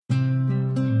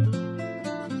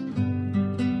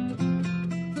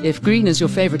If green is your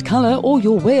favorite color or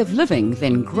your way of living,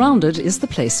 then Grounded is the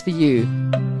place for you.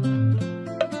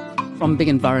 From big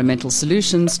environmental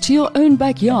solutions to your own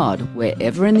backyard,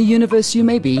 wherever in the universe you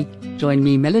may be, join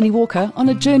me, Melanie Walker, on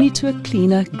a journey to a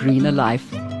cleaner, greener life.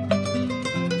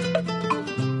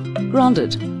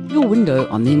 Grounded, your window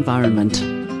on the environment.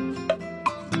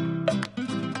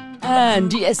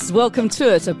 And yes, welcome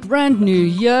to it. A brand new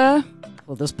year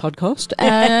for this podcast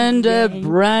and a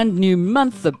brand new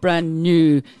month, a brand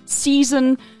new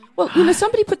season. Well,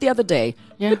 somebody put the other day,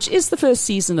 which is the first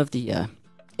season of the year?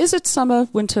 Is it summer,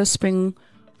 winter, spring,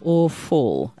 or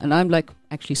fall? And I'm like,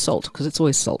 actually salt, because it's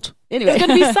always salt. Anyway. It's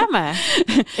going to be summer.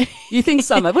 You think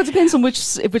summer? Well, it depends on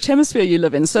which hemisphere you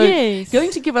live in. So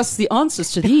going to give us the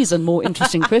answers to these and more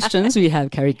interesting questions, we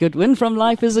have Carrie Goodwin from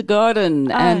Life is a Garden.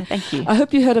 And thank you. I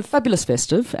hope you had a fabulous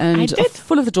festive and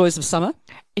full of the joys of summer.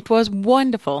 It was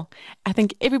wonderful. I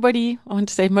think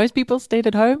most people stayed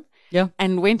at home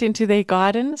and went into their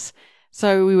gardens.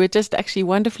 So we were just actually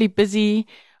wonderfully busy.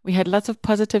 We had lots of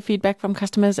positive feedback from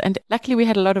customers, and luckily we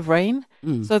had a lot of rain.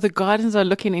 So the gardens are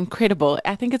looking incredible.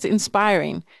 I think it's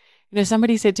inspiring.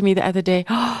 Somebody said to me the other day,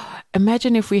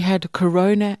 imagine if we had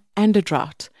Corona and a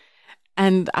drought.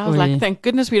 And I was like, thank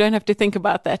goodness we don't have to think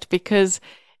about that, because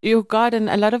your garden,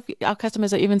 a lot of our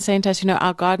customers are even saying to us,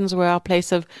 our gardens were our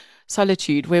place of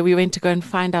solitude, where we went to go and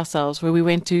find ourselves, where we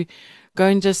went to go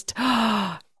and just,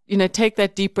 take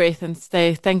that deep breath and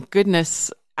say, thank goodness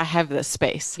I have this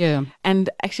space. Yeah. And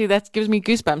actually that gives me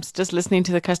goosebumps just listening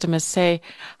to the customers say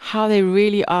how they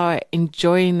really are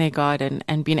enjoying their garden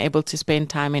and being able to spend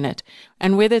time in it.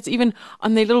 And whether it's even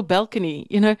on their little balcony,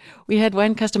 we had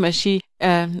one customer, she,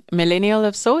 millennial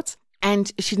of sorts,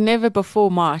 and she'd never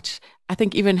before March, I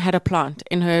think, even had a plant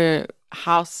in her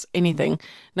house, anything,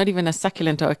 not even a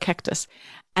succulent or a cactus.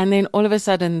 And then all of a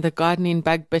sudden the gardening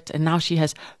bug bit, and now she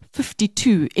has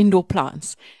 52 indoor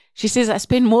plants. She says, I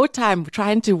spend more time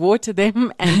trying to water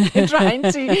them and trying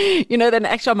to, than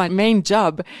actually on my main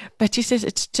job. But she says,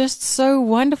 it's just so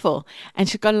wonderful. And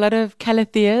she's got a lot of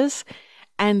calatheas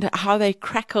and how they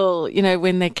crackle,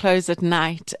 when they close at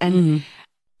night. And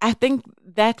I think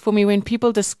that for me, when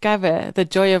people discover the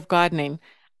joy of gardening,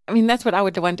 that's what I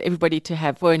would want everybody to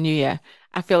have for a new year.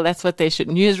 I feel that's what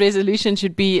New Year's resolution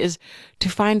should be, is to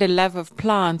find a love of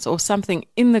plants or something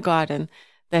in the garden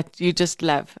that you just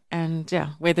love. And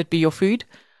whether it be your food.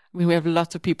 We have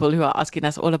lots of people who are asking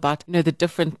us all about, the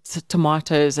different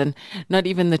tomatoes, and not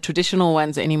even the traditional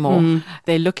ones anymore.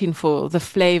 They're looking for the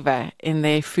flavor in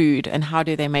their food, and how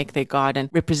do they make their garden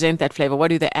represent that flavor? What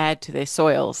do they add to their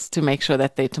soils to make sure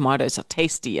that their tomatoes are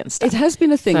tasty and stuff? It has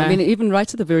been a thing. So, even right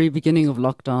at the very beginning of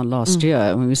lockdown last year,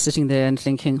 when we were sitting there and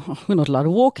thinking, we're not allowed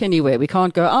to walk anywhere. We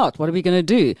can't go out. What are we going to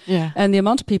do? Yeah. And the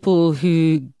amount of people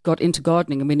who got into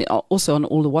gardening, also on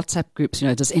all the WhatsApp groups,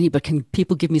 can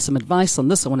people give me some advice on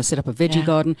this? I want to set up a veggie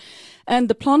garden. And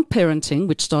the plant parenting,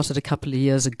 which started a couple of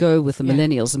years ago with the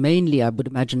millennials, mainly I would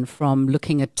imagine from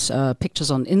looking at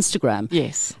pictures on Instagram.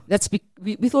 Yes.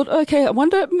 We thought, okay, I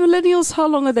wonder, millennials, how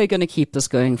long are they going to keep this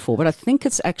going for? But I think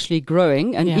it's actually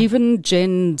growing. And even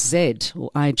Gen Z or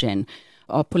iGen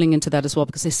are pulling into that as well,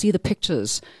 because they see the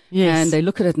pictures and they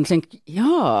look at it and think,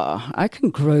 I can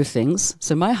grow things.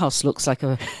 So my house looks like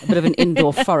a bit of an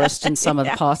indoor forest in some of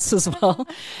the parts as well.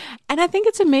 And I think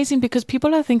it's amazing because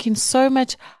people are thinking so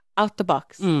much out the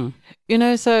box.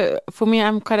 So for me,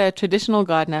 I'm quite a traditional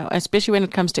gardener, especially when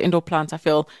it comes to indoor plants. I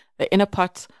feel they're in a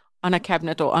pot, on a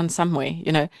cabinet, or on somewhere,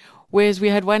 Whereas we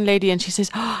had one lady and she says,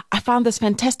 I found this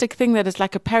fantastic thing that is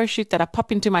like a parachute that I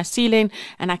pop into my ceiling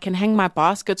and I can hang my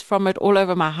baskets from it all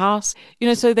over my house.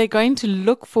 So they're going to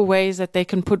look for ways that they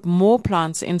can put more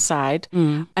plants inside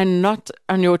and not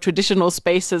on your traditional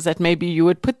spaces that maybe you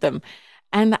would put them.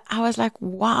 And I was like,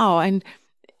 wow. And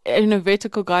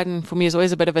vertical garden for me is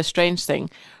always a bit of a strange thing,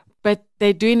 but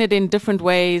they're doing it in different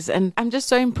ways. And I'm just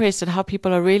so impressed at how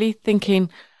people are really thinking,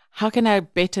 how can I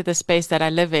better the space that I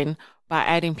live in by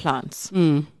adding plants?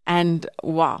 And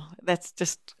wow, that's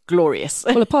just glorious.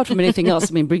 Well, apart from anything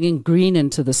else, bringing green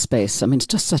into the space, it's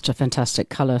just such a fantastic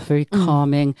color, very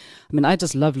calming. I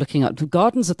just love looking at the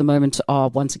gardens at the moment are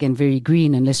once again very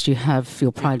green, unless you have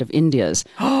your Pride of Indias.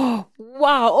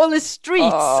 Wow, all the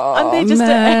streets. Aren't they just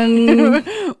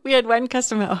man. We had one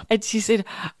customer and she said,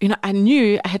 I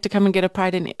knew I had to come and get a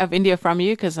Pride of India from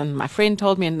you because my friend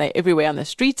told me, and they're everywhere on the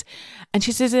streets. And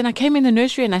she says, and I came in the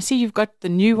nursery and I see you've got the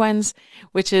new ones,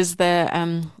 which is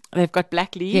they've got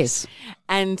black leaves. Yes.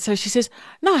 And so she says,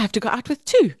 no, I have to go out with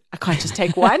two. I can't just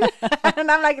take one.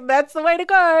 And I'm like, that's the way to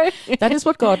go. That is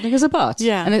what gardening is about.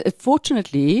 Yeah. And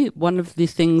fortunately, one of the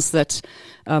things that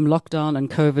lockdown and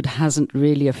COVID hasn't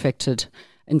really affected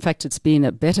In fact, it's been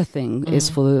a better thing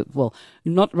is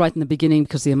not right in the beginning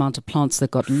because the amount of plants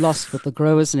that got lost with the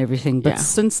growers and everything. But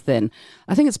since then,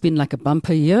 I think it's been like a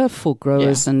bumper year for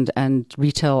growers and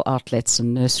retail outlets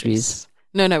and nurseries.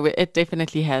 No, it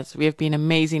definitely has. We have been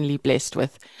amazingly blessed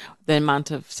with the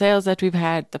amount of sales that we've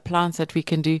had, the plants that we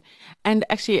can do, and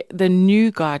actually the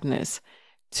new gardeners.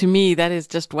 To me, that is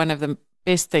just one of the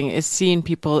best thing is seeing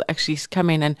people actually come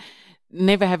in and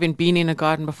never having been in a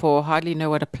garden before, hardly know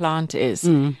what a plant is.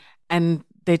 And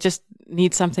they just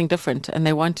need something different and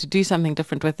they want to do something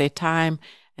different with their time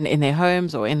and in their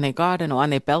homes or in their garden or on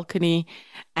their balcony.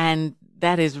 And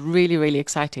that is really, really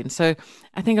exciting. So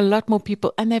I think a lot more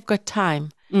people, and they've got time.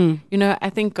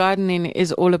 I think gardening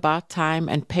is all about time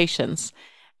and patience.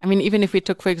 I mean, even if we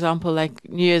took, for example, like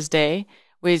New Year's Day,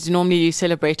 whereas normally you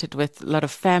celebrate it with a lot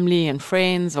of family and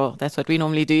friends, or that's what we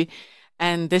normally do.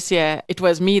 And this year it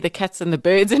was me, the cats and the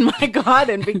birds in my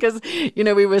garden because,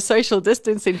 we were social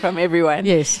distancing from everyone.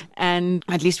 Yes. And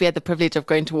at least we had the privilege of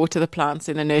going to water the plants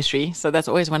in the nursery. So that's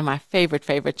always one of my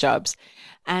favorite jobs.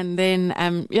 And then,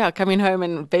 coming home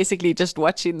and basically just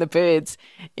watching the birds,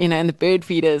 and the bird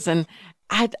feeders. And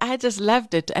I just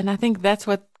loved it. And I think that's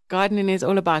what gardening is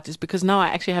all about, is because now I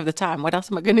actually have the time. What else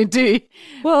am I going to do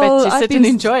but to sit and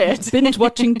enjoy it? Binge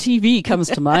watching TV comes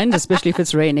to mind, especially if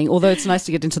it's raining, although it's nice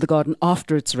to get into the garden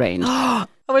after it's rained. I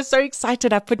was so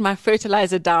excited. I put my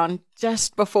fertilizer down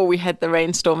just before we had the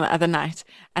rainstorm the other night.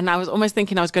 And I was almost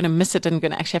thinking I was going to miss it and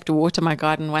going to actually have to water my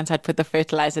garden once I'd put the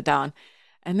fertilizer down.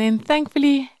 And then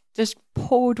thankfully just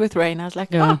poured with rain. I was like,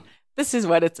 this is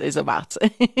what it is about.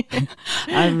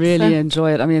 I really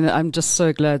enjoy it. I mean, I'm just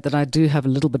so glad that I do have a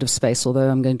little bit of space,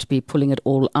 although I'm going to be pulling it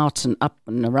all out and up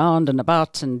and around and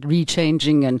about and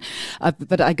rechanging.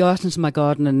 But I go out into my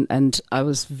garden and I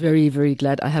was very, very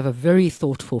glad. I have a very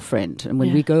thoughtful friend. And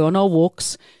when we go on our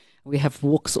walks, we have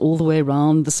walks all the way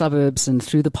around the suburbs and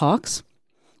through the parks.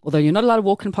 Although you're not allowed to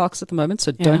walk in parks at the moment,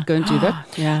 so don't go and do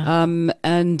that.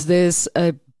 And there's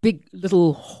a big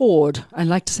little hoard, I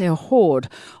like to say a hoard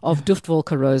of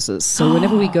Duftwolke roses. So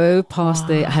whenever we go past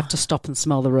there, I have to stop and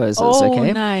smell the roses.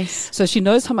 Okay, nice. So she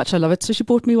knows how much I love it, so she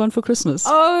bought me one for Christmas.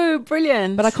 Oh,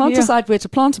 brilliant. But I can't decide where to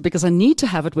plant it because I need to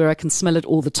have it where I can smell it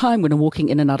all the time when I'm walking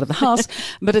in and out of the house.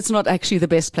 But it's not actually the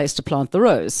best place to plant the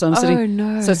rose. So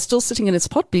I'm so it's still sitting in its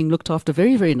pot being looked after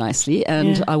very, very nicely,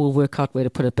 and I will work out where to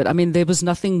put it. But I mean, there was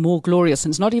nothing more glorious,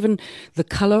 and it's not even the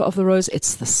color of the rose,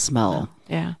 it's the smell.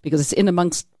 Yeah. Because it's in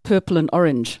amongst purple and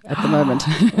orange at the moment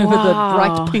with a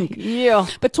bright pink. Yeah.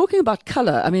 But talking about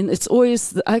color, I mean, it's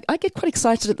always, I get quite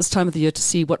excited at this time of the year to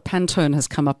see what Pantone has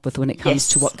come up with when it comes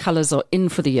to what colors are in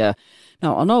for the year.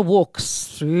 Now, on our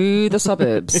walks through the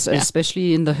suburbs,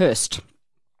 especially in the Hurst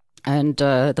and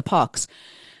the parks,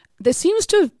 there seems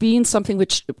to have been something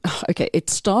which, it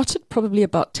started probably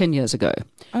about 10 years ago.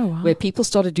 Oh, wow. Where people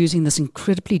started using this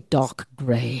incredibly dark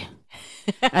grey.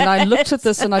 And I looked at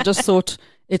this and I just thought,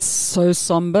 it's so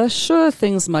somber. Sure,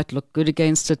 things might look good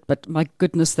against it, but my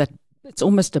goodness, that it's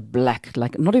almost a black,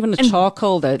 like not even a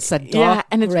charcoal though, it's that dark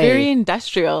and it's grey. very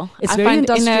industrial. It's I very find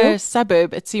industrial. In a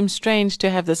suburb, it seems strange to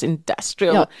have this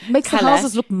industrial makes colour. the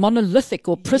houses look monolithic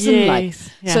or prison-like. Yes,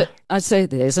 yeah. So I'd say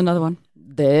there's another one.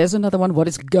 There's another one. What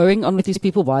is going on with these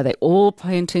people? Why are they all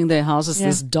painting their houses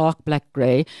this dark black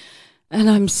grey? And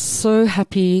I'm so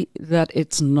happy that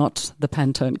it's not the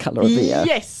Pantone color of the year.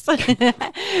 Yes.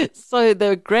 So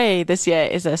the grey this year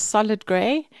is a solid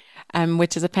grey,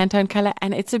 which is a Pantone color.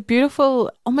 And it's a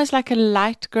beautiful, almost like a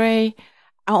light grey.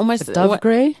 Almost a dove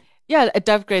grey? Yeah, a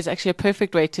dove grey is actually a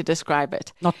perfect way to describe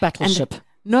it. Not battleship.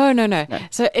 No.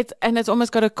 So it's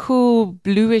almost got a cool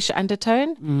bluish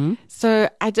undertone. Mm-hmm. So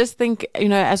I just think,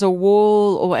 as a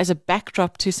wall or as a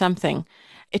backdrop to something,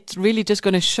 it's really just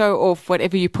going to show off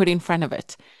whatever you put in front of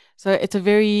it. So it's a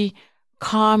very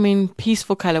calming,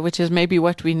 peaceful color, which is maybe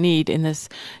what we need in this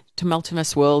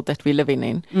tumultuous world that we're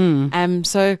living in.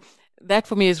 So that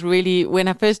for me is really, when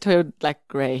I first heard like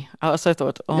grey, I also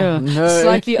thought, no.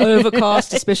 Slightly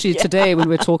overcast, especially today when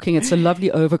we're talking. It's a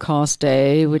lovely overcast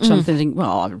day, which I'm thinking,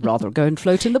 well, I'd rather go and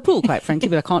float in the pool, quite frankly,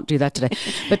 but I can't do that today.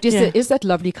 But there is that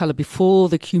lovely color before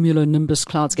the cumulonimbus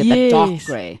clouds get that dark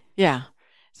grey. Yeah.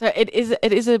 So it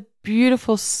is a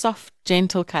beautiful, soft,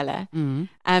 gentle color.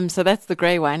 So that's the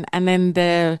grey one. And then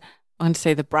I want to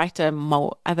say the brighter,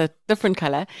 more other different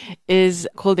color is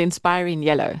called Inspiring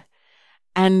Yellow.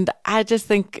 And I just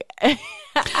think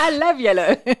I love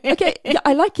yellow.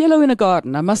 I like yellow in a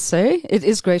garden, I must say. It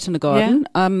is great in a garden.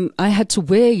 I had to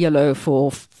wear yellow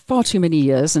for far too many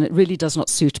years, and it really does not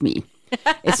suit me.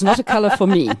 It's not a color for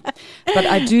me. But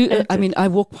I do, I mean, I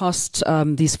walk past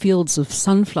these fields of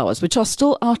sunflowers, which are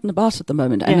still out and about at the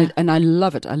moment. And I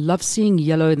love it. I love seeing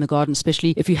yellow in the garden,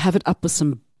 especially if you have it up with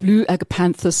some blue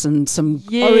agapanthus and some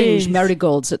orange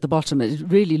marigolds at the bottom. It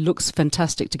really looks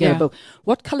fantastic together. But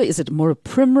what color is it? More a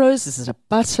primrose? Is it a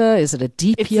butter? Is it a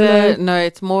deep yellow? No,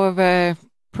 it's more of a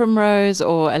primrose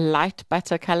or a light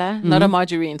butter color, not a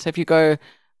margarine. So if you go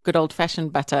good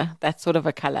old-fashioned butter, that sort of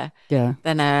a color,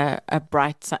 than a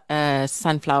bright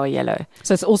sunflower yellow.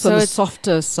 So it's also the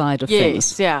softer side of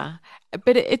things. Yes, yeah.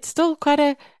 But it's still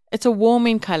it's a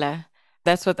warming color.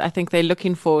 That's what I think they're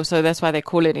looking for. So that's why they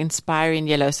call it inspiring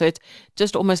yellow. So it's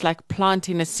just almost like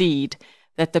planting a seed,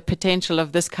 that the potential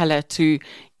of this color to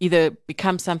either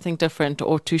become something different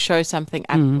or to show something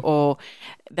up, or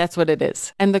that's what it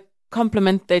is. And the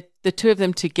complement that the two of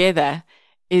them together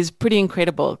is pretty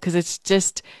incredible, because it's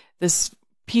just this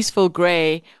peaceful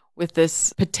gray with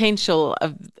this potential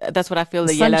of, that's what I feel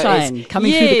the yellow is. Sunshine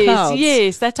coming through the clouds.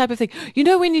 Yes, that type of thing. You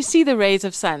know, when you see the rays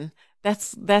of sun,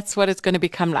 that's what it's going to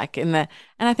become like and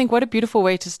I think what a beautiful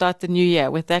way to start the new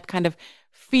year, with that kind of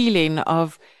feeling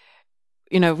of,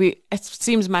 you know, it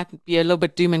seems might be a little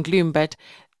bit doom and gloom, but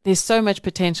there's so much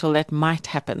potential that might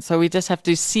happen. So we just have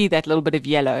to see that little bit of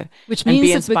yellow, which means and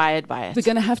be inspired by it. We're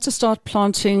going to have to start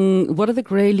planting, what are the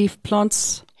grey leaf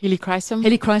plants?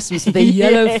 Helichrysum. So the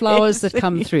yellow flowers that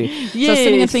come through. So I was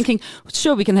sitting and thinking,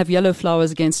 sure, we can have yellow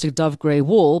flowers against a dove grey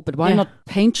wall, but why not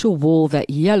paint your wall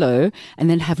that yellow and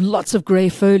then have lots of grey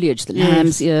foliage, the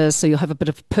lamb's ears, so you'll have a bit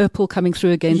of purple coming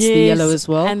through against the yellow as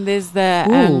well. And there's the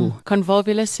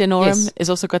Convolvulus cinerum has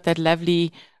also got that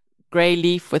lovely grey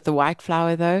leaf with the white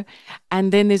flower though.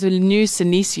 And then there's a new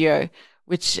Senecio,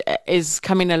 which is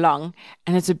coming along,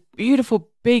 and it's a beautiful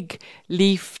big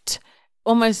leafed,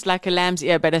 almost like a lamb's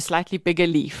ear, but a slightly bigger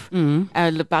leaf,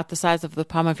 about the size of the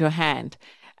palm of your hand.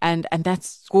 And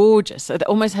that's gorgeous. It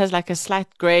almost has like a slight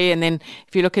gray, and then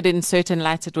if you look at it in certain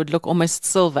lights, it would look almost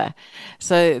silver.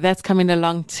 So that's coming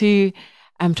along too.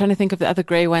 I'm trying to think of the other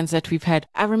gray ones that we've had.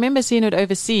 I remember seeing it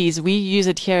overseas. We use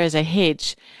it here as a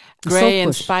hedge. Gray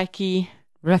and spiky.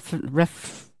 No,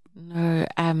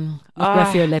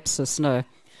 Raphiolepis, no.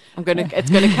 It's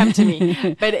gonna come to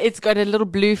me. But it's got a little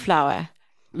blue flower.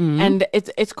 And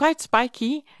it's quite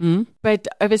spiky, but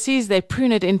overseas they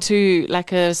prune it into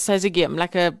like a syzygium,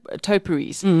 like a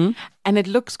topiaries, and it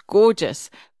looks gorgeous.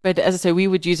 But as I say, we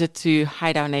would use it to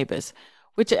hide our neighbors,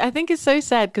 which I think is so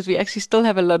sad, because we actually still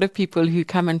have a lot of people who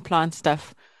come and plant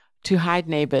stuff to hide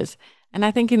neighbors. And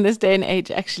I think in this day and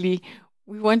age, actually,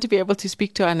 we want to be able to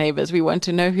speak to our neighbors. We want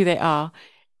to know who they are,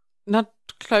 not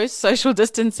close social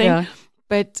distancing,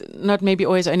 but not maybe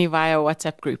always only via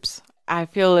WhatsApp groups. I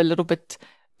feel a little bit...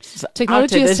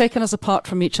 Technology has taken us apart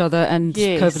from each other, and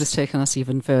COVID has taken us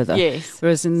even further. Yes.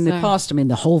 Whereas in the past, I mean,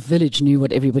 the whole village knew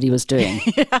what everybody was doing.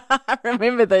 I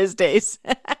remember those days.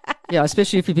 Yeah,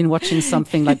 especially if you've been watching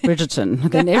something like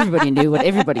Bridgerton, then everybody knew what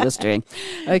everybody was doing.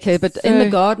 Okay, but in the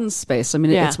garden space, I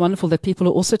mean, it's wonderful that people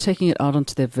are also taking it out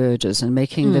onto their verges and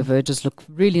making their verges look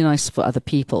really nice for other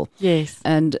people. Yes.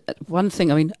 And one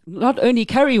thing, I mean, not only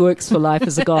Carrie works for Life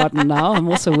as a Garden now, I'm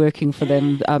also working for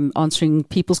them, answering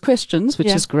people's questions, which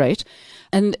is great.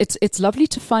 And it's lovely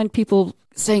to find people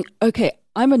saying, okay,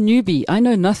 I'm a newbie, I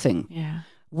know nothing. Yeah.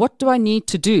 What do I need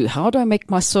to do? How do I make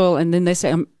my soil? And then they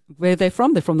say, where are they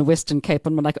from? They're from the Western Cape.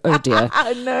 And I'm like, oh dear,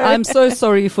 no. I'm so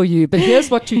sorry for you. But here's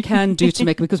what you can do to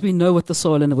make it, because we know what the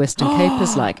soil in the Western Cape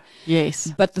is like.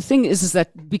 Yes. But the thing is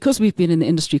that because we've been in the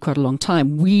industry quite a long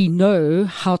time, we know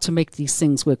how to make these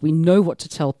things work. We know what to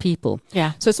tell people.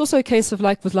 Yeah. So it's also a case of,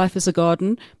 like with Life as a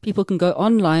Garden, people can go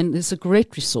online. There's a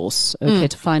great resource, to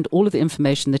find all of the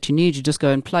information that you need. You just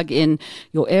go and plug in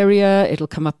your area. It'll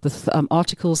come up with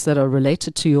articles that are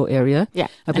related to your area. Yeah.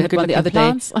 I had one the other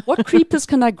day. What creepers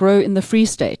can I grow in the Free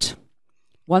State?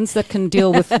 Ones that can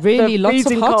deal with really lots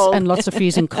of hot cold. and lots of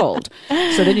freezing cold.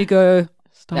 So then you go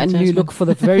you look for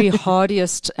the very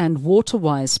hardiest and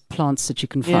water-wise plants that you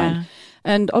can find. Yeah.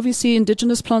 And obviously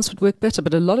indigenous plants would work better,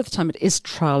 but a lot of the time it is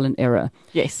trial and error.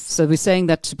 Yes. So we're saying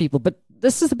that to people. But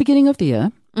this is the beginning of the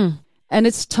year. And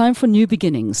it's time for new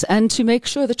beginnings and to make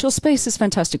sure that your space is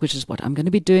fantastic, which is what I'm going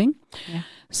to be doing. Yeah.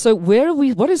 So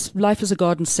what is Life as a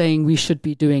Garden saying we should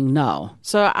be doing now?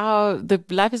 So the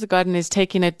Life as a Garden is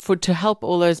taking it to help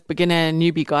all those beginner and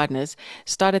newbie gardeners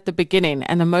start at the beginning.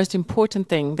 And the most important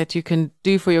thing that you can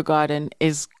do for your garden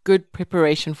is good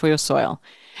preparation for your soil.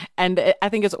 And I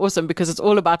think it's awesome, because it's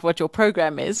all about what your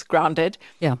program is, Grounded.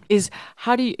 Yeah. Is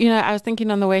how do you, I was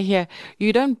thinking on the way here,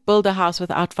 you don't build a house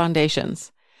without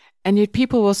foundations. And yet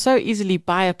people will so easily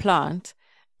buy a plant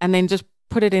and then just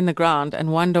put it in the ground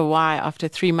and wonder why after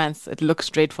 3 months it looks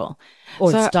dreadful.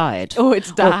 Or it's died. Or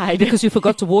it's died. Because you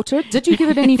forgot to water it. Did you give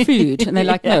it any food? And they're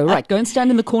like, no, right, go and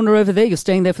stand in the corner over there. You're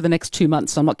staying there for the next 2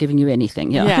 months. I'm not giving you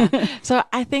anything. Yeah. So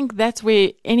I think that's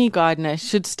where any gardener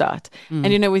should start.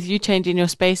 And, with you changing your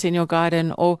space in your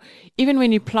garden, or even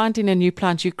when you're planting a new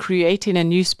plant, you're creating a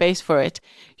new space for it,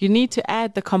 you need to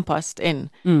add the compost in.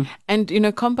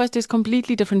 And, compost is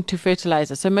completely different to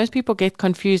fertilizer. So most people get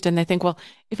confused and they think, well,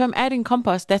 if I'm adding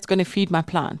compost, that's going to feed my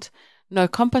plant. No,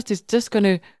 compost is just going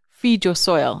to feed your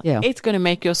soil. Yeah. It's going to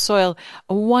make your soil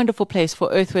a wonderful place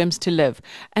for earthworms to live,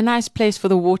 a nice place for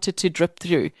the water to drip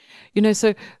through.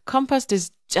 So compost is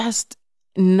just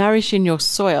nourishing your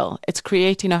soil. It's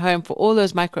creating a home for all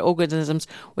those microorganisms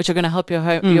which are going to help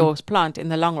your plant in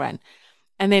the long run.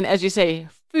 And then, as you say,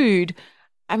 food.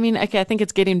 I mean, okay, I think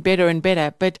it's getting better and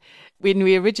better. But when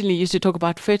we originally used to talk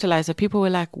about fertilizer, people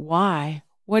were like, why?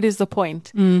 What is the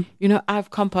point? I've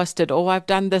composted or I've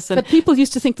done this. But people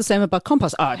used to think the same about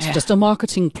compost. It's just a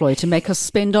marketing ploy to make us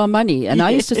spend our money. And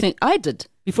I used to think, I did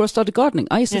before I started gardening.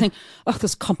 I used to think,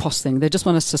 this compost thing, they just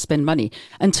want us to spend money,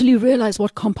 until you realize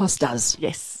what compost does.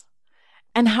 Yes.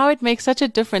 And how it makes such a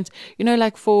difference,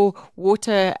 like for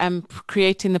water,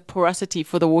 creating the porosity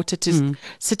for the water to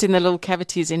sit in the little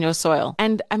cavities in your soil.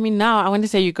 And I mean, now I want to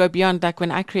say you go beyond, like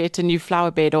when I create a new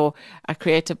flower bed or I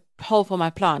create a hole for my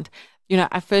plant,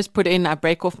 I first I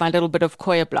break off my little bit of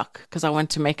coir block because I want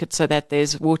to make it so that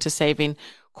there's water saving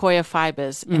coir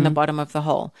fibers in the bottom of the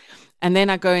hole. And then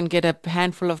I go and get a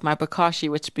handful of my bokashi,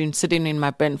 which has been sitting in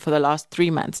my bin for the last 3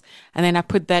 months. And then I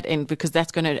put that in because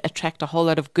that's going to attract a whole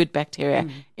lot of good bacteria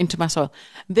into my soil.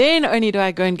 Then only do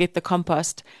I go and get the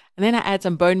compost. And then I add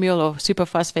some bone meal or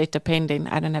superphosphate, depending.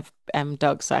 I don't have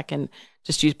dogs, so I can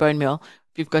just use bone meal.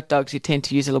 If you've got dogs, you tend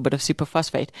to use a little bit of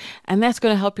superphosphate. And that's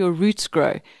going to help your roots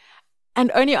grow. And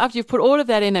only after you've put all of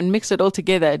that in and mix it all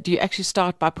together do you actually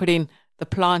start by putting the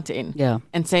plant in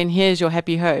and saying, here's your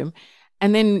happy home.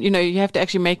 And then, you have to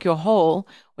actually make your hole,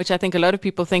 which I think a lot of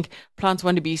people think plants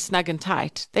want to be snug and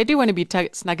tight. They do want to be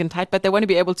snug and tight, but they want to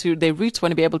be able to, their roots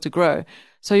want to be able to grow.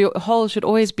 So your hole should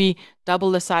always be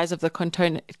double the size of the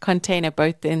container,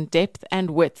 both in depth and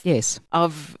width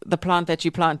of the plant that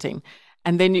you're planting.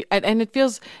 And then and it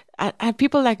feels,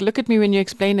 people look at me when you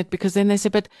explain it, because then they say,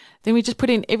 but then we just put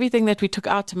in everything that we took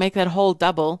out to make that hole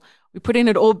double. We put in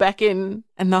it all back in,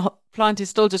 and the plant is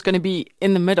still just going to be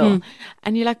in the middle.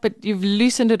 And you're like, but you've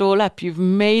loosened it all up. You've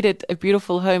made it a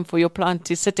beautiful home for your plant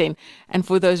to sit in and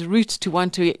for those roots to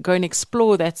want to go and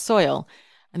explore that soil.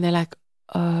 And they're like,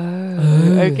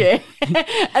 oh. Okay.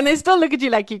 And they still look at you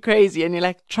like you're crazy, and you're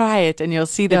like, try it and you'll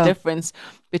see the difference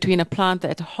between a plant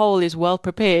that whole is well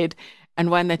prepared and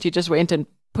one that you just went and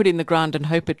put in the ground and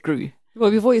hope it grew.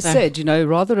 Well, we've always said,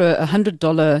 rather a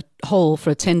 $100 hole for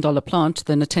a $10 plant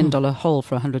than a $10 hole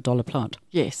for a $100 plant.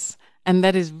 Yes. And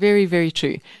that is very, very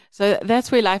true. So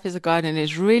that's where life as a gardener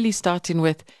is really starting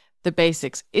with the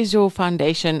basics. Is your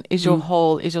foundation, is your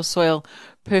hole, is your soil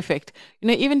perfect?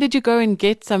 Even did you go and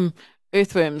get some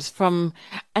earthworms from,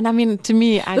 and I mean, to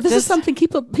me, But this is something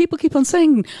people keep on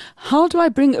saying, how do I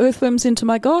bring earthworms into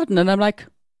my garden? And I'm like,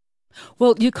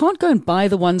 well, you can't go and buy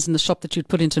the ones in the shop that you'd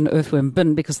put into an earthworm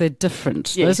bin because they're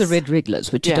different. Yes. Those are red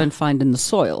regulars, which you don't find in the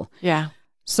soil. Yeah.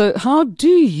 So how do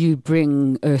you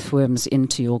bring earthworms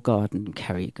into your garden,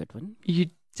 Carrie Goodwin? You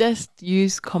just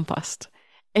use compost.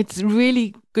 It's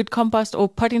really good compost or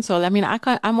potting soil. I mean,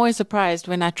 I'm always surprised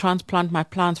when I transplant my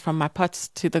plants from my pots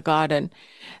to the garden.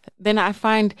 Then I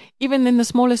find even in the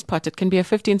smallest pot, it can be a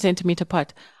 15 centimeter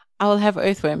pot, I will have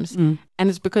earthworms. And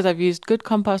it's because I've used good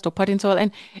compost or potting soil.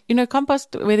 And,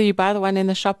 compost, whether you buy the one in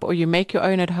the shop or you make your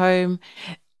own at home,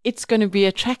 it's going to be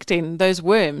attracting those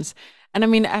worms. And I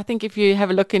mean, I think if you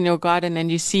have a look in your garden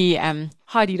and you see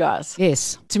Haadidas.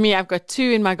 Yes. To me, I've got 2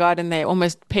 in my garden. They're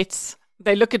almost pets.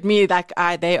 They look at me like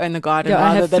they own the garden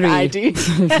rather than I do.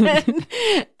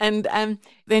 And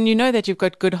then you know that you've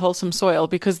got good, wholesome soil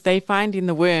because they find in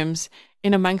the worms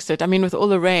in amongst it. I mean, with all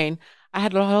the rain, I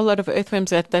had a whole lot of earthworms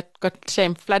that got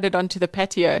flooded onto the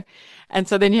patio. And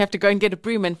so then you have to go and get a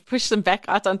broom and push them back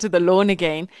out onto the lawn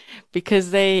again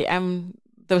because the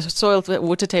soil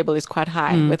water table is quite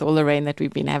high with all the rain that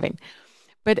we've been having.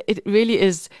 But it really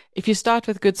is, if you start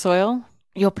with good soil,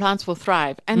 your plants will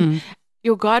thrive. And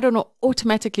your garden will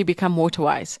automatically become water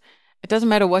wise. It doesn't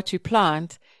matter what you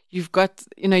plant. You've got,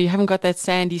 you haven't got that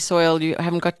sandy soil. You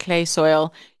haven't got clay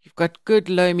soil. You've got good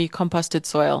loamy composted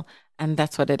soil. And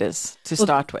that's what it is to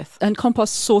start with. And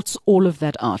compost sorts all of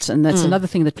that out. And that's another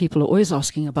thing that people are always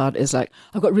asking about is like,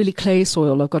 I've got really clay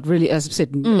soil. I've got really, as I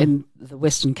said, in the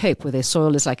Western Cape where their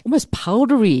soil is like almost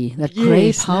powdery, that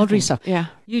grey powdery stuff. Yeah.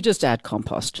 You just add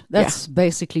compost. That's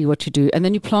basically what you do. And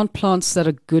then you plant plants that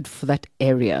are good for that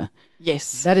area.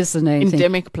 Yes. That is the main thing.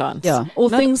 Endemic plants. Yeah. Or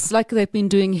things like they've been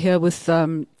doing here with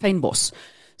fynbos.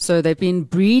 So they've been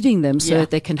breeding them so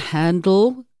that they can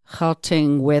handle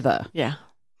Gauteng weather. Yeah.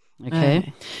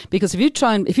 Okay. Because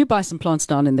if you buy some plants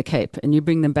down in the Cape and you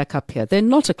bring them back up here, they're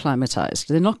not acclimatized.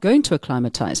 They're not going to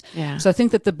acclimatize. Yeah. So I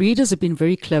think that the breeders have been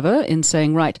very clever in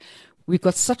saying, right, we've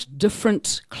got such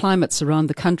different climates around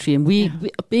the country. And we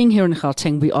being here in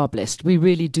Gauteng, we are blessed. We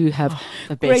really do have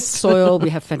great soil.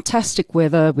 We have fantastic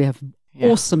weather. We have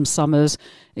awesome summers,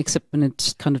 except when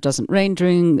it kind of doesn't rain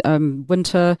during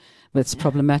winter. It's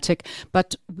problematic,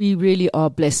 but we really are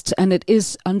blessed. And it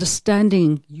is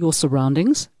understanding your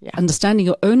surroundings, understanding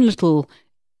your own little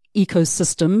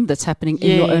ecosystem that's happening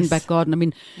in your own back garden. I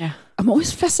mean, I'm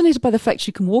always fascinated by the fact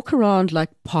you can walk around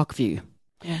like Parkview.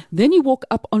 Yeah. Then you walk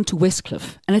up onto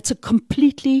Westcliff, and it's a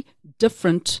completely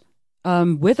different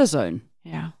weather zone.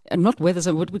 Yeah. And not weather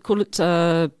zone, what do we call it?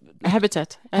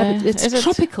 Habitat. It's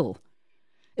tropical.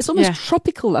 It's almost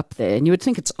tropical up there, and you would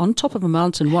think it's on top of a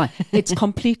mountain. Why? It's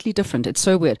completely different. It's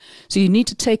so weird. So you need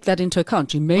to take that into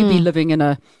account. You may be living in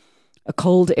a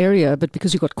cold area, but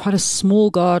because you've got quite a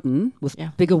small garden with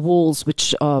bigger walls,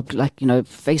 which are like,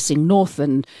 facing north,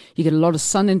 and you get a lot of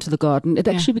sun into the garden, it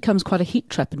actually becomes quite a heat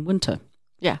trap in winter.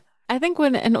 Yeah. I think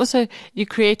and also you're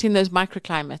creating those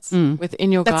microclimates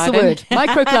within your garden. That's the word,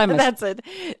 microclimates. That's it.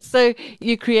 So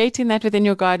you're creating that within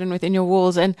your garden, within your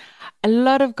walls. And a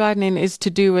lot of gardening is to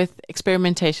do with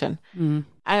experimentation.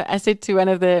 I said to one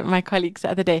of my colleagues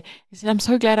the other day, he said, I'm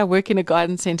so glad I work in a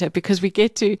garden center because we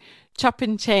get to chop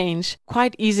and change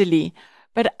quite easily.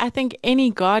 But I think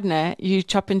any gardener, you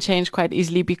chop and change quite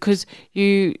easily because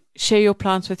you share your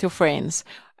plants with your friends.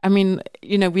 I mean,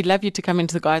 we'd love you to come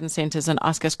into the garden centers and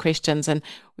ask us questions, and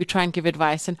we try and give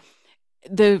advice. And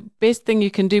the best thing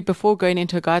you can do before going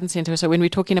into a garden center, so when we're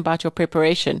talking about your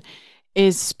preparation,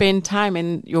 is spend time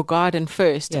in your garden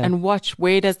first and watch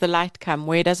where does the light come,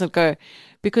 where does it go?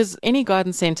 Because any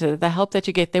garden center, the help that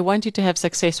you get, they want you to have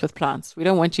success with plants. We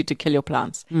don't want you to kill your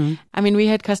plants. I mean, we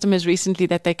had customers recently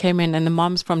that they came in, and the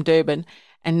mom's from Durban,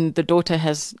 and the daughter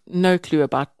has no clue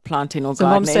about planting or gardening.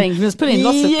 Mom's saying you must put in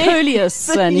lots of coleus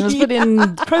and you must put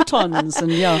in protons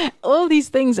and all these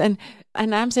things. And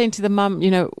I'm saying to the mom,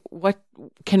 what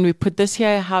can we put this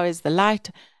here? How is the light?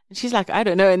 And she's like, I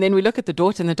don't know. And then we look at the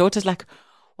daughter, and the daughter's like,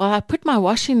 well, I put my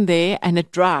wash in there and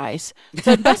it dries.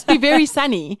 So it must be very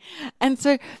sunny. And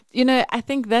so, I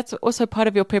think that's also part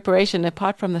of your preparation,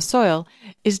 apart from the soil,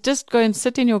 is just go and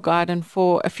sit in your garden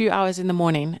for a few hours in the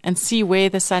morning and see where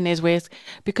the sun is,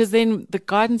 because then the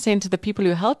garden center, the people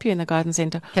who help you in the garden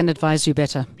center can advise you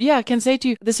better. Yeah, can say to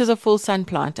you, this is a full sun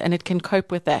plant and it can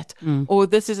cope with that. Or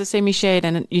this is a semi-shade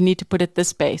and you need to put it this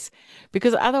space.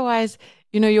 Because otherwise,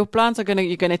 your plants you're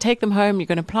going to take them home, you're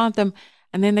going to plant them,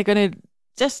 and then they're going to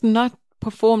just not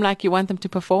perform like you want them to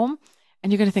perform.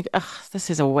 And you're going to think, this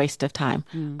is a waste of time.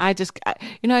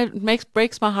 It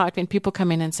breaks my heart when people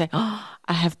come in and say, I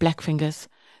have black fingers.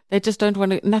 They just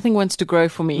nothing wants to grow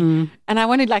for me. And I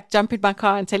want to jump in my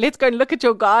car and say, let's go and look at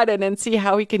your garden and see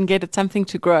how we can get it something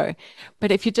to grow.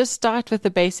 But if you just start with the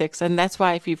basics, and that's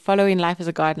why if you follow in Life as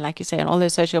a Garden, like you say, on all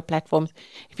those social platforms,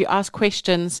 if you ask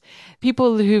questions,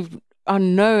 people who are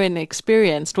known and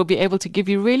experienced will be able to give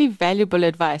you really valuable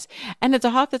advice. And it's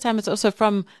half the time it's also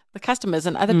from the customers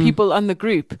and other people on the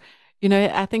group.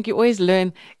 I think you always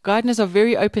learn. Gardeners are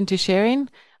very open to sharing.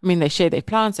 I mean, they share their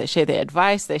plants, they share their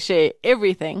advice, they share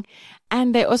everything.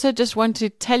 And they also just want to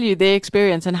tell you their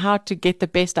experience and how to get the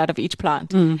best out of each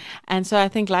plant. And so I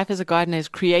think Life as a Gardener is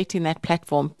creating that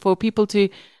platform for people to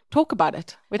talk about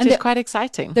it, which is quite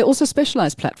exciting. They're also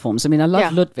specialized platforms. I mean, I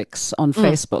love Ludwig's on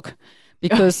Facebook.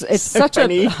 Because it's so such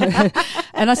funny.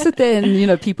 And I sit there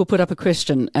and, people put up a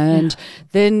question and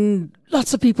then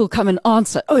lots of people come and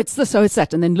answer, oh, it's this, oh, it's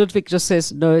that. And then Ludwig just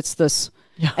says, no, it's this.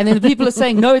 Yeah. And then the people are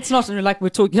saying, no, it's not. And we're like, we're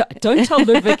talking, don't tell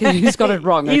Ludwig he's got it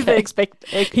wrong. He's the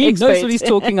He knows what he's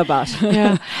talking about.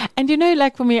 Yeah. And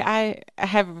for me, I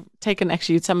have taken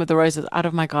actually some of the roses out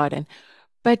of my garden.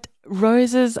 But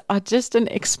roses are just an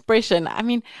expression. I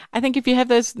mean, I think if you have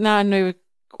those now, I know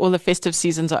all the festive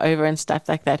seasons are over and stuff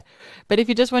like that. But if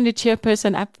you just want to cheer a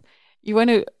person up, you want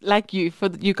to,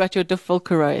 you got your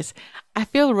Dufulca rose. I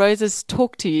feel roses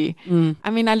talk to you. I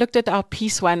mean, I looked at our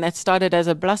peace one that started as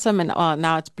a blossom and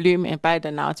now it's blooming,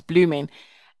 and now it's blooming.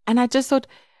 And I just thought,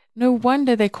 no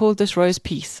wonder they called this rose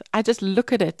peace. I just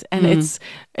look at it and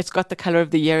it's got the color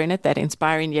of the year in it. That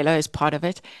inspiring yellow is part of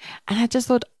it. And I just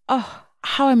thought, oh,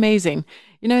 how amazing.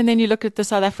 And then you look at the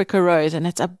South Africa rose and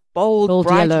it's a bold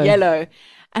bright yellow.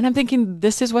 And I'm thinking,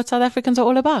 this is what South Africans are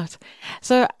all about.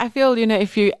 So I feel,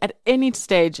 if you at any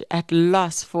stage at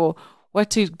loss for what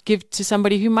to give to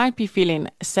somebody who might be feeling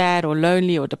sad or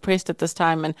lonely or depressed at this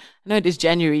time, and I know it is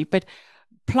January, but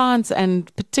plants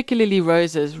and particularly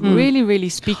roses really, really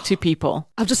speak to people.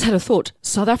 I've just had a thought.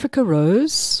 South Africa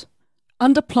rose,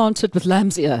 underplanted with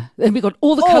lamb's ear. Then we got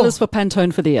all the colours for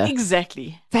Pantone for the year.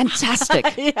 Exactly. Fantastic.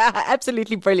 Yeah,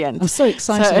 absolutely brilliant. I'm so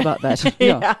excited about that.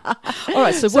 Yeah. All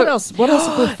right, so what else? What else?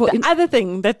 The other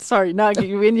thing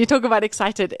when you talk about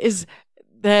excited is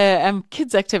the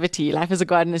kids activity Life as a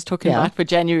Garden is talking about for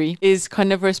January is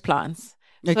carnivorous plants.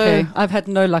 Okay, I've had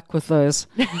no luck with those.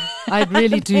 I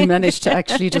really do manage to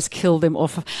actually just kill them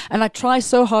off. And I try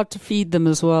so hard to feed them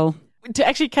as well. To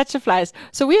actually catch the flies.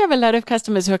 So we have a lot of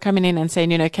customers who are coming in and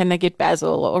saying, can they get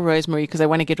basil or rosemary because they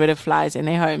want to get rid of flies in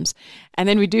their homes. And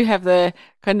then we do have the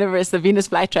carnivorous, the Venus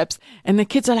flytraps. And the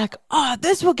kids are like, oh,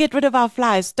 this will get rid of our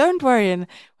flies. Don't worry. And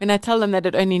when I tell them that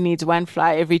it only needs one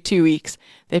fly every 2 weeks,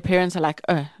 their parents are like,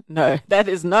 oh, no, that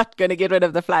is not going to get rid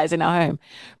of the flies in our home.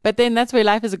 But then that's where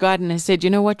Life as a Garden has said, you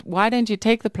know what, why don't you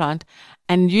take the plant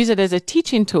and use it as a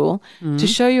teaching tool to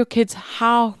show your kids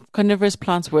how carnivorous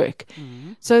plants work.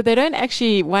 So they don't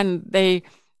actually,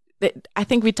 I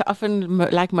think we often,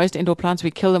 like most indoor plants,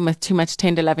 we kill them with too much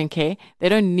tender loving care. They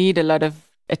don't need a lot of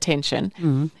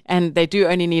attention and they do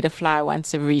only need a fly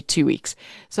once every 2 weeks.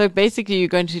 So basically you're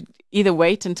going to either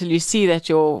wait until you see that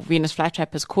your Venus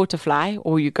flytrap has caught a fly,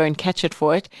 or you go and catch it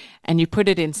for it and you put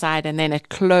it inside and then it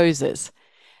closes.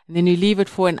 And then you leave it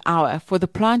for an hour for the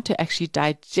plant to actually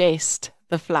digest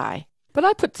the fly. But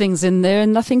I put things in there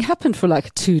and nothing happened for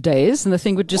like 2 days and the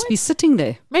thing would just be sitting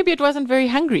there. Maybe it wasn't very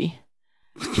hungry.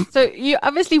 So you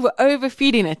obviously were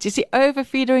overfeeding it. You see,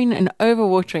 overfeeding and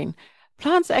overwatering.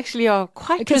 Plants actually are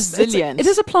quite resilient. It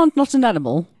is a plant, not an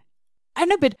animal. I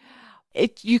know, but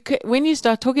when you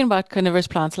start talking about carnivorous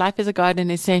plants, Life as a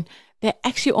Garden is saying they're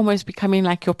actually almost becoming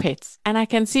like your pets. And I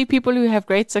can see people who have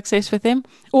great success with them.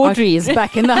 Audrey is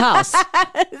back in the house.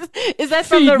 Is that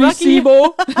from the Rocky?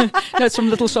 Seymour? No, it's from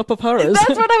Little Shop of Horrors.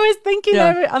 That's what I was thinking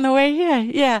on the way here.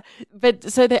 Yeah.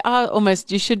 But so they are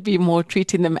almost, you should be more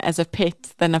treating them as a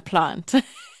pet than a plant.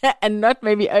 And not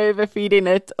maybe overfeeding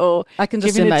it or I can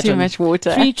just giving imagine it too much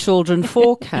water. 3 children,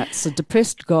 4 cats, a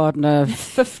depressed gardener,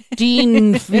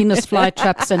 15 Venus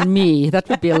flytraps and me. That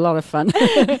would be a lot of fun.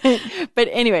 But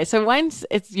anyway, so once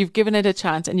you've given it a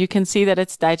chance and you can see that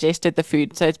it's digested the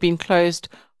food, so it's been closed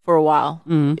for a while.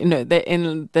 In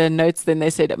the notes then they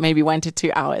said maybe 1 to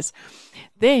 2 hours.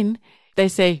 Then they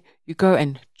say you go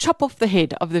and chop off the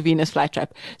head of the Venus flytrap.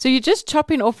 So you're just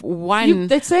chopping off one.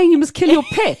 They're saying you must kill your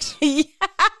pet.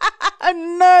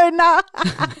 No.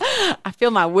 I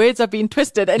feel my words are being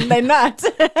twisted and they're not.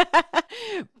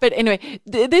 But anyway,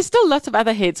 there's still lots of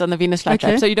other heads on the Venus flytrap.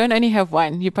 Okay. So you don't only have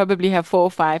one. You probably have 4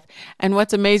 or 5. And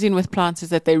what's amazing with plants is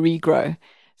that they regrow.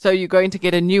 So you're going to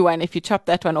get a new one. If you chop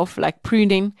that one off like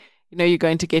pruning, you're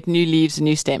going to get new leaves and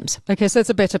new stems. Okay, so it's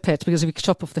a better pet because if you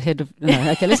chop off the head of...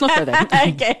 No, okay, let's not go there.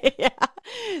 Okay, yeah.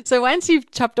 So once you've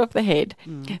chopped off the head,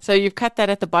 so you've cut that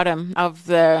at the bottom of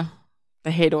the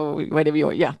head or whatever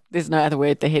there's no other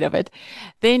word, the head of it.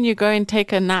 Then you go and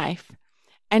take a knife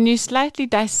and you slightly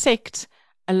dissect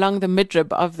along the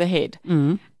midrib of the head.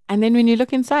 And then when you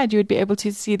look inside, you would be able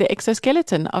to see the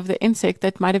exoskeleton of the insect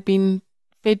that might have been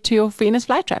fed to your Venus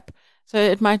flytrap. So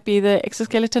it might be the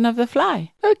exoskeleton of the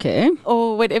fly. Okay.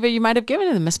 Or whatever you might have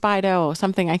given them, a spider or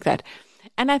something like that.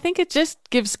 And I think it just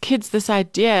gives kids this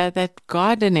idea that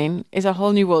gardening is a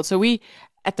whole new world. So we,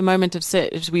 at the moment of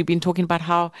search, we've been talking about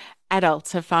how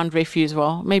adults have found refuge.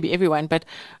 Well, maybe everyone, but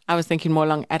I was thinking more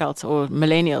along adults or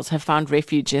millennials have found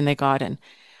refuge in their garden.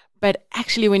 But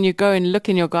actually, when you go and look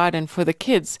in your garden for the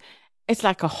kids, it's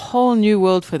like a whole new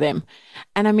world for them.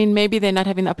 And I mean, maybe they're not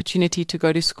having the opportunity to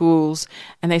go to schools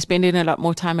and they're spending a lot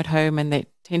more time at home and they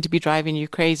tend to be driving you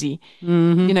crazy.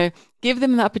 Give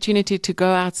them the opportunity to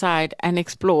go outside and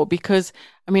explore because,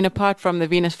 I mean, apart from the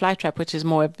Venus flytrap, which is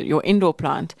more of your indoor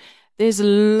plant, there's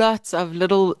lots of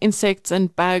little insects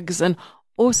and bugs and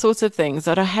all sorts of things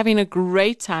that are having a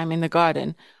great time in the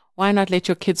garden. Why not let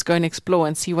your kids go and explore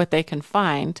and see what they can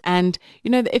find? And,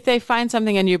 if they find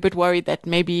something and you're a bit worried that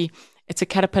maybe it's a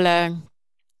caterpillar,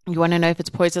 you want to know if it's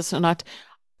poisonous or not,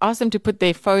 ask them to put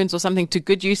their phones or something to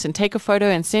good use and take a photo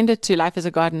and send it to Life as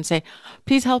a Garden and say,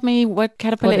 please help me. What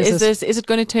caterpillar is this? Is it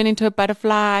going to turn into a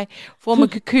butterfly, form a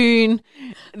cocoon?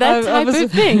 That type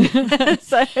of thing.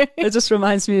 So it just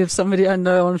reminds me of somebody I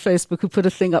know on Facebook who put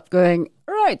a thing up going,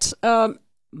 right,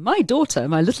 my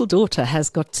little daughter has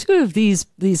got 2 of these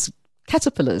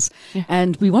caterpillars,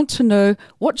 and we want to know,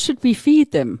 what should we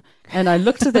feed them? And I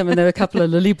looked at them, and there were a couple of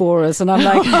lily borers, and I'm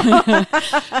like,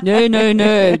 no,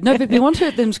 but we want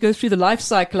them to go through the life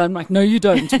cycle. I'm like, no, you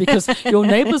don't, because your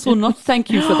neighbors will not thank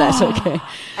you for that. Okay.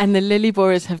 And the lily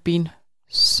borers have been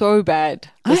so bad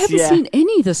I haven't seen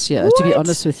any this year, to be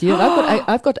honest with you. And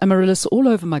I've got amaryllis all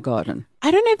over my garden.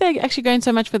 I don't know if they're actually going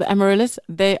so much for the amaryllis.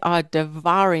 They are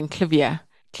devouring clivia.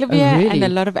 Really? And a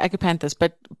lot of agapanthus,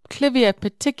 but clivia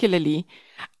particularly,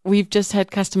 we've just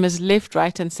had customers left,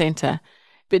 right, and center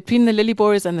between the lily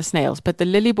borers and the snails. But the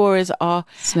lily borers are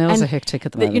hectic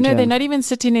at the moment. They're not even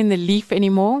sitting in the leaf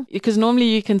anymore, because normally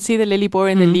you can see the lily borer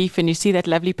in the leaf and you see that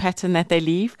lovely pattern that they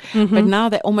leave. But now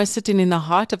they're almost sitting in the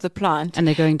heart of the plant, and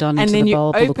they're going down into the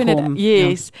bulb or the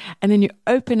corm. And then you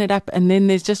open it up, and then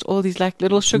there's just all these like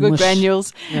little sugar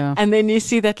granules, and then you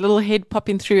see that little head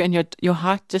popping through, and your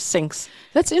heart just sinks.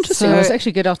 That's interesting. I must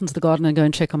actually get out into the garden and go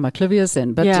and check on my clivias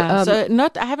then. But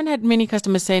I haven't had many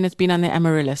customers saying it's been on the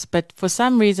amaryllis, but for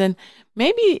some reason,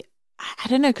 maybe, I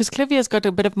don't know, because clivia's got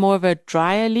a bit of more of a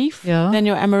drier leaf than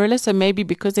your amaryllis, so maybe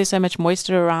because there's so much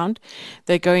moisture around,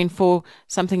 they're going for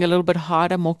something a little bit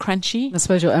harder, more crunchy. I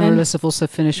suppose your amaryllis have also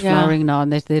finished flowering now,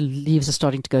 and their leaves are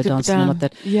starting to go down. So not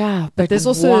that. Yeah, but there's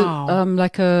also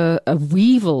like a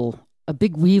weevil. A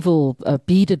big weevil, a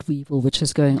beaded weevil, which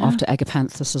is going after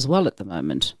agapanthus as well at the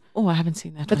moment. Oh, I haven't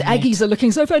seen that. But the Aggies are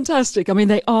looking so fantastic. I mean,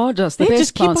 they are just the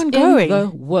best plants in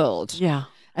the world. Yeah.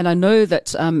 And I know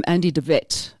that Andy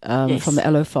DeVette from the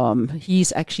Aloe Farm,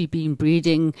 he's actually been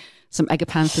breeding some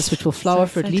agapanthus, which will flower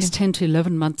for at least 10 to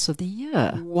 11 months of the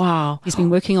year. Wow. He's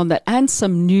been working on that, and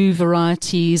some new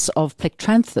varieties of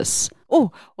plectranthus.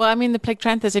 Oh, well, I mean, the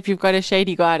plectranthus, if you've got a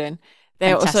shady garden,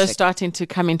 they're also starting to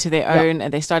come into their own,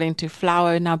 and they're starting to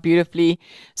flower now beautifully.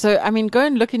 So, I mean, go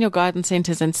and look in your garden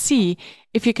centers and see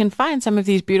if you can find some of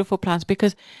these beautiful plants,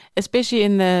 because especially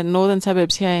in the northern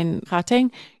suburbs here in Gauteng,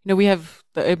 we have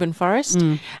the urban forest.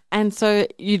 And so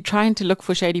you're trying to look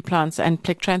for shady plants, and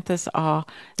plectranthus are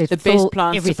the best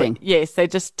plants. Everything. Yes, they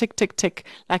just tick, tick, tick,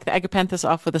 like the agapanthus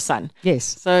are for the sun. Yes.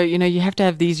 So, you have to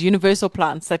have these universal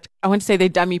plants that, I want to say, they're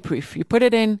dummy proof. You put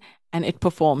it in, and it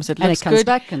performs. It looks good. And it comes good,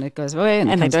 back, and it goes away,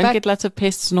 and they don't get lots of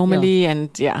pests normally,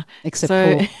 except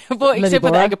for the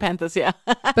agapanthus,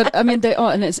 But I mean, they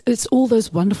are, and it's all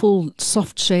those wonderful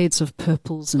soft shades of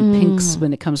purples and pinks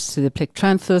when it comes to the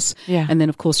plectranthus, and then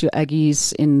of course your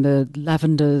Aggies in the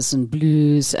lavenders and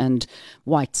blues and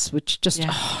whites, which just.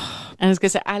 And I was going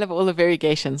to say, I love all the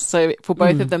variegations. So for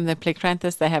both of them, the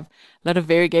plectranthus, they have a lot of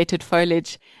variegated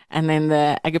foliage. And then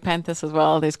the agapanthus as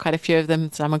well, there's quite a few of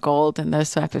them. Some are gold and those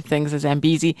type of things, the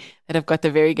Zambezi, that have got the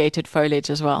variegated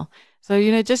foliage as well.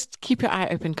 So, just keep your eye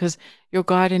open, because your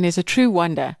garden is a true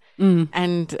wonder.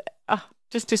 And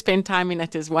just to spend time in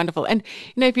it is wonderful. And,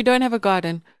 if you don't have a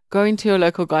garden, go into your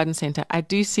local garden center. I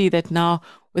do see that now,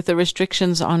 with the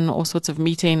restrictions on all sorts of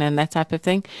meeting and that type of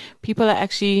thing, people are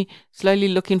actually slowly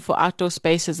looking for outdoor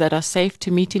spaces that are safe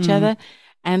to meet each other.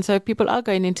 And so people are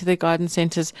going into their garden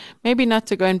centers, maybe not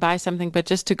to go and buy something, but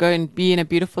just to go and be in a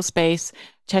beautiful space,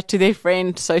 chat to their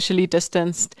friend, socially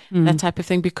distanced, that type of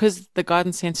thing, because the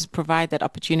garden centers provide that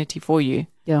opportunity for you.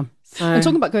 Yeah. So, and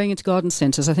talking about going into garden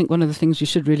centers, I think one of the things you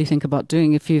should really think about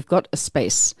doing, if you've got a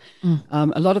space,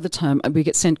 a lot of the time we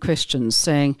get sent questions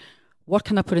saying, what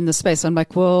can I put in the space? I'm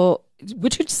like, well,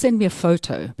 would you send me a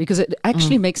photo? Because it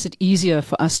actually makes it easier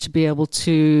for us to be able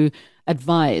to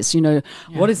advise,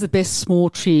 what is the best small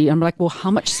tree? I'm like, well,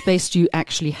 how much space do you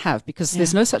actually have? Because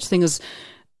there's no such thing as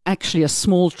actually a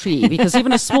small tree, because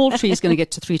even a small tree is going to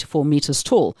get to 3 to 4 meters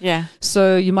tall. Yeah.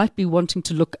 So you might be wanting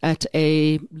to look at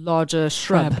a larger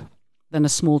shrub than a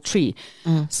small tree.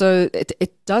 So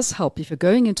it does help if you're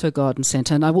going into a garden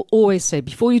center. And I will always say,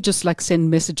 before you just send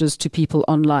messages to people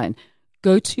online,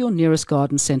 go to your nearest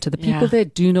garden center. The people there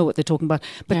do know what they're talking about,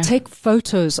 but take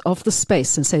photos of the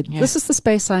space and say, this is the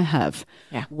space I have.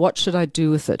 What should I do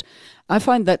with it? I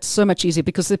find that so much easier,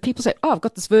 because the people say, I've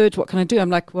got this verge. What can I do? I'm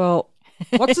like, well,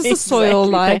 what is the soil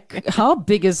like? How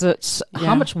big is it?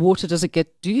 How much water does it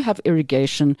get? Do you have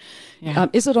irrigation?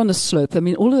 Is it on a slope? I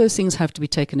mean, all of those things have to be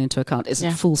taken into account. Is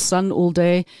it full sun all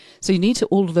day? So you need to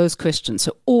all of those questions.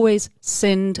 So always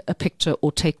send a picture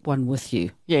or take one with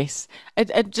you. Yes.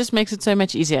 It just makes it so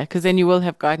much easier, because then you will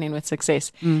have gardening with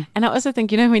success. And I also think,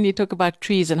 when you talk about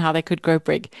trees and how they could grow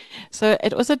big, so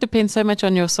it also depends so much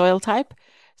on your soil type.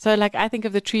 So like I think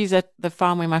of the trees at the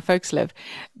farm where my folks live.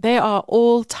 They are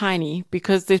all tiny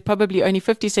because there's probably only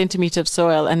 50 centimeters of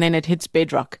soil and then it hits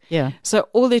bedrock. Yeah. So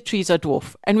all their trees are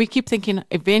dwarf. And we keep thinking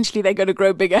eventually they're going to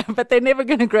grow bigger, but they're never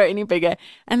going to grow any bigger.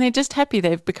 And they're just happy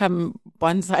they've become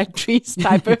bonsai trees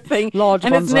type of thing. Large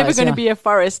and it's never bonsais, going to yeah. be a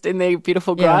forest in the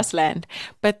beautiful Yeah. grassland.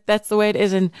 But that's the way it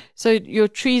is. And so your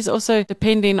trees also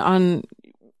depending on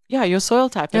your soil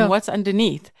type Yeah. and what's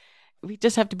underneath. We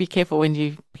just have to be careful when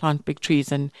you plant big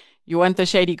trees and you want the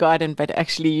shady garden, but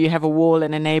actually you have a wall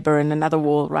and a neighbor and another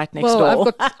wall right next Well,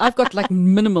 door. I've got like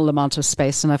minimal amount of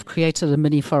space, and I've created a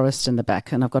mini forest in the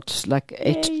back, and I've got like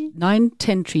 8, 9,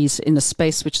 10 trees in a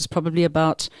space which is probably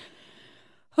about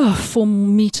 4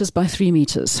 meters by 3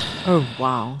 meters. Oh,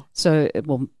 wow. So,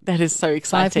 well, That is so 5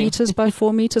 exciting. meters by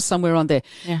 4 meters, somewhere on there.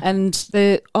 Yeah. And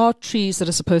there are trees that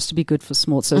are supposed to be good for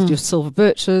small. So your silver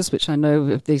birches, which I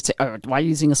know they say, oh, why are you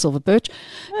using a silver birch?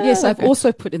 Yes, I've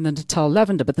also put in the Natal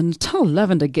lavender, but the Natal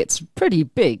lavender gets pretty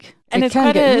big. And It it's can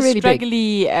quite get a really big.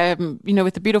 straggly,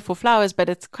 with the beautiful flowers, but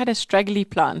it's quite a straggly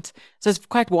plant. So it's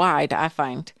quite wide, I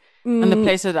find, in the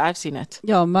places that I've seen it.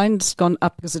 Yeah, mine's gone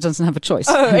up because it doesn't have a choice.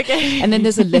 Oh, okay. And then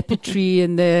there's a leopard tree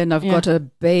in there, and I've got a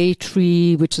bay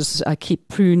tree, which is I keep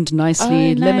pruned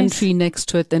nicely. Oh, Lemon nice. tree next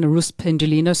to it, then a Rus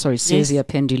pendulina, Caesia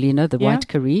pendulina, the Yeah. white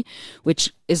curry,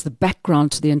 which is the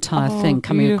background to the entire thing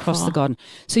coming across the beautiful. garden.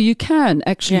 So you can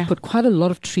actually Yeah. put quite a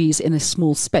lot of trees in a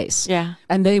small space. Yeah.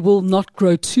 And they will not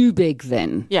grow too big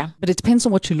then. Yeah. But it depends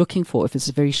on what you're looking for. If it's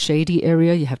a very shady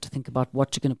area, you have to think about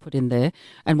what you're going to put in there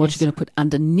and what you're going to put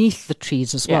underneath the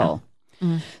trees as Yeah. well.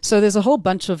 So there's a whole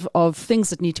bunch of things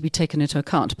that need to be taken into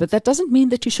account. But that doesn't mean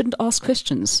that you shouldn't ask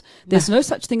questions. There's no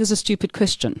such thing as a stupid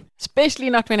question. Especially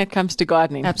not when it comes to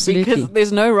gardening. Absolutely. Because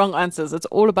there's no wrong answers. It's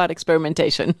all about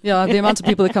experimentation. Yeah, the amount of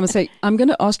people that come and say, I'm going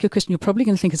to ask you a question. You're probably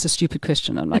going to think it's a stupid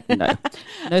question. I'm like,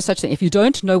 no such thing. If you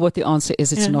don't know what the answer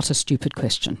is, it's not a stupid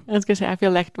question. I was going to say, I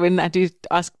feel like when I do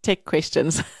ask tech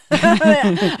questions,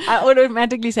 I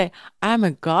automatically say, I'm a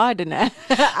gardener.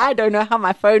 I don't know how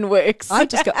my phone works. I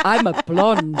just go, I'm a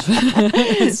blonde.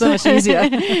 It's so much easier.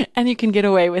 And you can get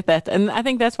away with that. And I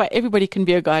think that's why everybody can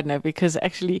be a gardener, because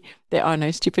actually there are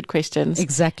no stupid questions.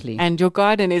 Exactly. And your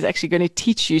garden is actually going to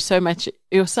teach you so much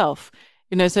yourself.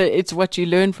 So it's what you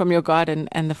learn from your garden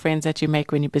and the friends that you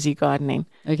make when you're busy gardening.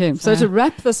 Okay, so to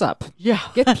wrap this up, Yeah.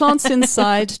 get plants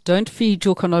inside. Don't feed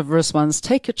your carnivorous ones.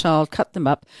 Take your child, cut them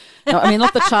up. No, I mean,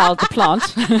 not the child, the plant.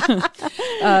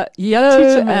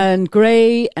 Yellow and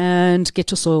grey, and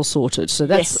get your soil sorted. So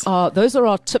that's Yes. those are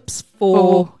our tips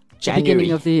for the January.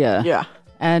 beginning of the year. Yeah.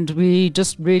 And we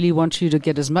just really want you to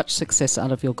get as much success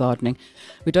out of your gardening.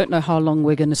 We don't know how long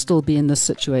we're going to still be in this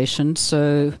situation,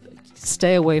 so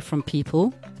stay away from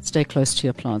people. Stay close to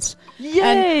your plants.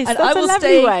 Yes, and that's I will a lovely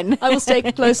stay. one. I will stay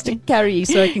close to Carrie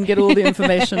so I can get all the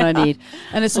information I need.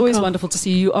 And it's always wonderful to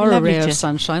see you. Are a Lovely, ray of Jess.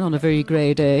 sunshine on a very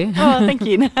grey day. Oh, thank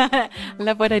you. I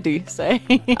love what I do. So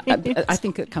I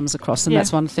think it comes across, and Yeah.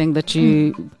 that's one thing that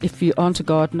you, if you aren't a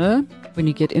gardener, when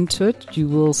you get into it, you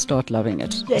will start loving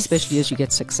it, Yes. especially as you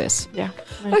get success. yeah.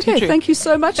 No, too Okay, true. thank you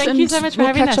so much. Thank and you so much for we'll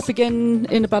having catch us. up again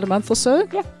in about a month or so.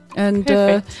 Yeah. And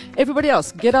Perfect. everybody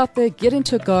else, get out there, get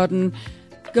into a garden.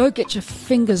 Go get your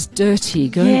fingers dirty.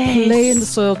 Go Yes. and play in the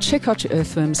soil. Check out your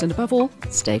earthworms. And above all,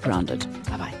 stay grounded.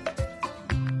 Bye-bye.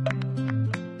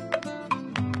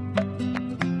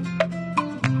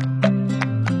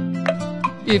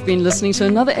 You've been listening to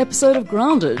another episode of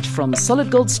Grounded from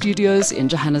Solid Gold Studios in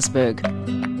Johannesburg.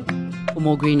 For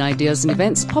more green ideas and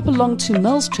events, pop along to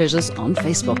Mel's Treasures on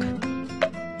Facebook.